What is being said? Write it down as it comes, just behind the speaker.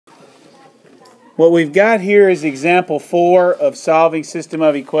What we've got here is example 4 of solving system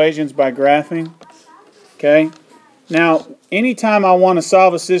of equations by graphing. Okay? Now, anytime I want to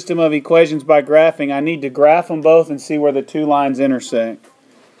solve a system of equations by graphing, I need to graph them both and see where the two lines intersect.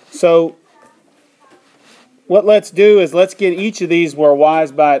 So, what let's do is let's get each of these where y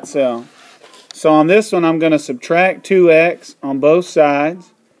is by itself. So on this one, I'm going to subtract 2x on both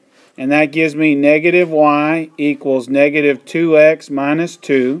sides, and that gives me negative y equals negative 2x minus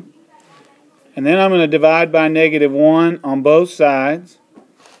 2. And then I'm going to divide by negative 1 on both sides.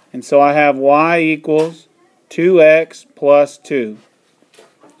 And so I have y equals 2x plus 2.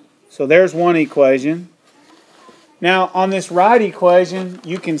 So there's one equation. Now on this right equation,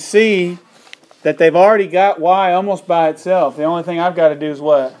 you can see that they've already got y almost by itself. The only thing I've got to do is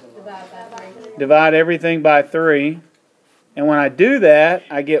what? Divide everything by 3. And when I do that,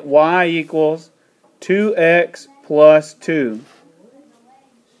 I get y equals 2x plus 2.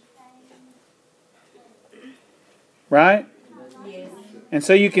 Right? Yes. And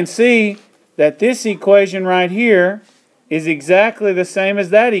so you can see that this equation right here is exactly the same as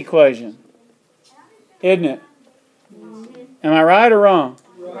that equation. Isn't it? Am I right or wrong?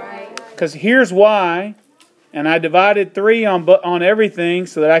 Right. Because here's y, and I divided 3 on everything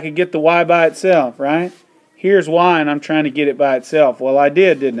so that I could get the y by itself, right? Here's y, and I'm trying to get it by itself. Well, I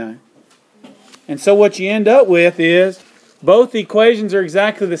did, didn't I? And so what you end up with is both equations are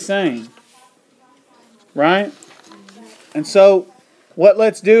exactly the same. Right? And so what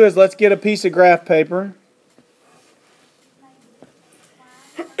let's do is let's get a piece of graph paper.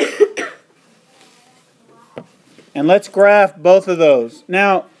 And let's graph both of those.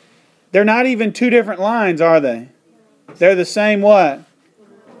 Now, they're not even two different lines, are they? They're the same what?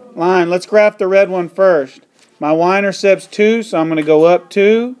 Line. Let's graph the red one first. My y-intercept's 2, so I'm going to go up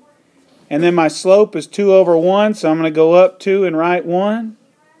 2. And then my slope is 2 over 1, so I'm going to go up 2 and right 1.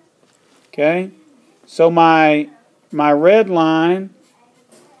 Okay? So my red line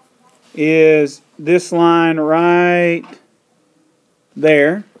is this line right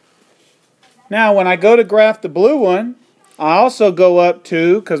there. Now, when I go to graph the blue one, I also go up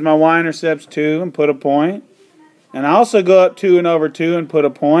 2 because my y-intercept's 2 and put a point. And I also go up 2 and over 2 and put a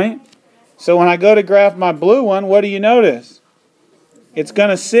point. So when I go to graph my blue one, what do you notice? It's going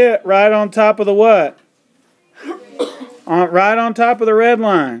to sit right on top of the what? Right on top of the red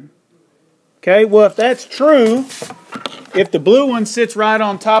line. Okay, well if that's true, if the blue one sits right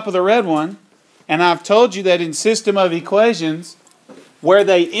on top of the red one, and I've told you that in system of equations, where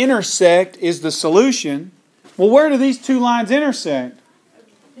they intersect is the solution, well where do these two lines intersect?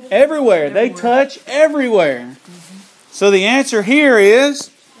 Everywhere. They touch everywhere. So the answer here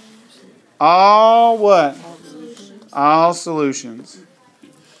is all what? All solutions.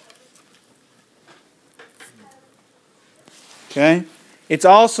 Okay? It's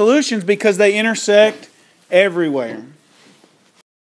all solutions because they intersect everywhere.